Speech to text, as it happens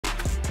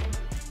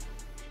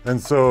And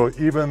so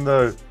even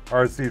the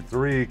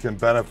RC3 can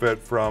benefit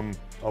from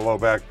a low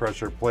back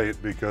pressure plate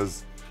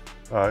because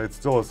it's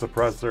still a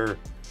suppressor,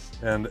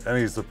 and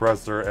any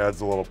suppressor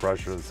adds a little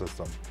pressure to the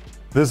system.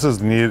 This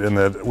is neat in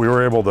that we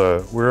were able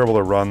to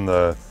run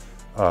the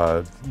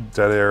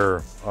dead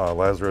air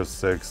Lazarus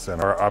 6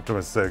 and our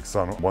Optimus 6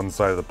 on one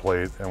side of the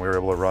plate, and we were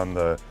able to run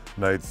the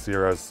Knight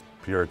CRS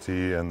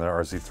PRT and the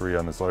RC3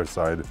 on this other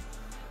side.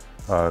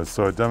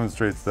 So it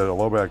demonstrates that a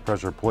low back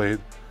pressure plate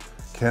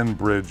can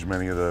bridge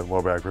many of the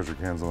low back pressure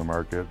cans on the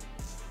market,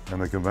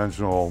 and the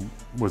conventional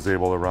was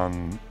able to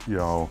run, you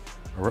know,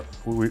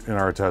 in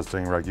our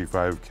testing, Recce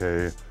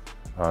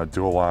 5K,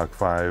 Dual Lock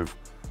 5,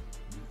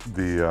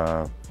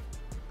 the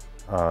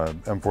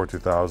M4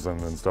 2000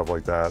 and stuff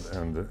like that,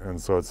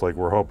 and so it's like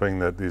we're hoping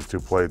that these two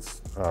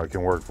plates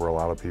can work for a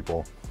lot of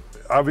people.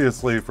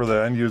 Obviously, for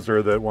the end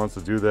user that wants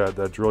to do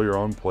that drill your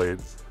own plate,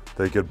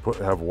 they could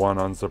have one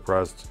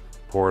unsuppressed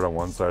port on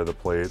one side of the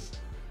plate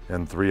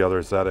and 3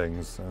 other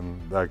settings,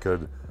 and that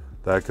could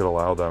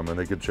allow them, and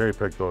they could cherry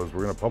pick those.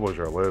 We're going to publish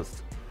our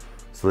list,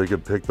 so they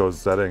could pick those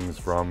settings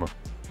from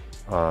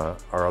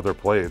our other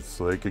plates,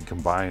 so they could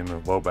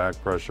combine low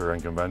back pressure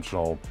and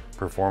conventional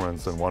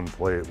performance in one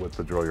plate with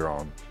the drill your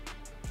own.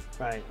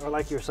 Right, or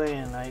like you're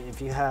saying, right,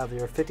 if you have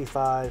your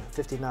 55,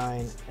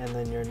 59, and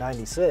then your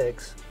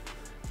 96,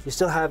 you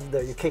still have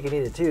your cake and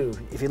eat it too.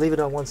 If you leave it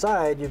on one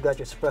side, you've got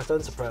your suppressed,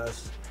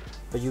 unsuppressed,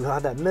 but you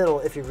have that middle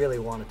if you really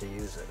wanted to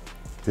use it.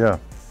 Yeah,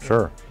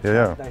 sure.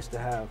 Yeah. Nice to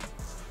have.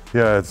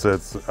 Yeah, it's.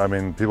 I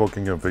mean, people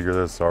can configure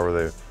this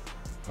however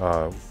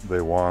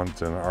they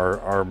want, and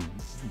our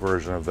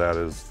version of that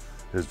is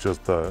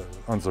just the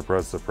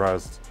unsuppressed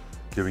suppressed,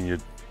 giving you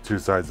 2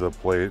 sides of the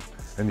plate,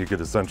 and you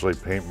could essentially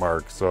paint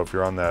mark. So if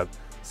you're on that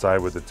side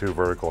with the 2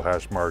 vertical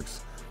hash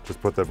marks,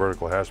 just put that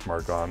vertical hash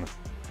mark on.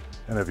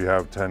 And if you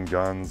have 10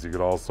 guns, you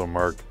could also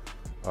mark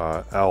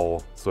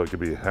L, so it could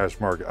be hash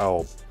mark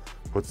L,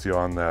 puts you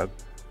on that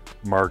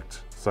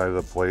marked side of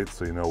the plate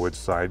so you know which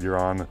side you're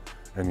on,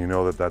 and you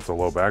know that that's a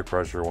low back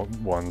pressure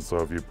one. So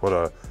if you put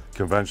a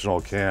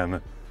conventional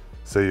can,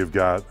 say you've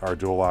got our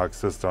dual lock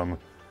system,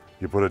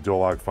 you put a dual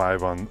lock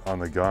 5 on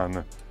the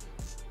gun,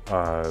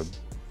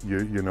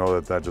 you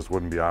know that just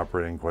wouldn't be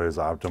operating quite as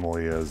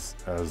optimally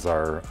as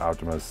our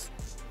Optimus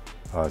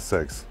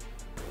 6.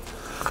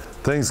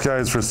 Thanks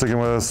guys for sticking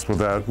with us with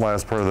that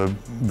last part of the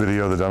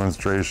video, the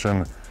demonstration.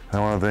 And I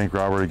want to thank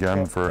Robert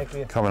again for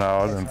coming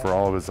out and for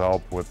all of his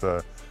help with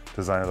the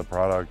design of the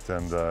product,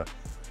 and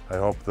I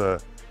hope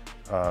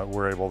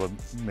we're able to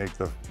make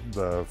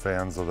the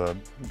fans of the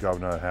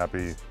Govna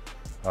happy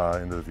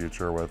into the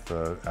future with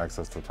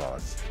access to the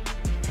product.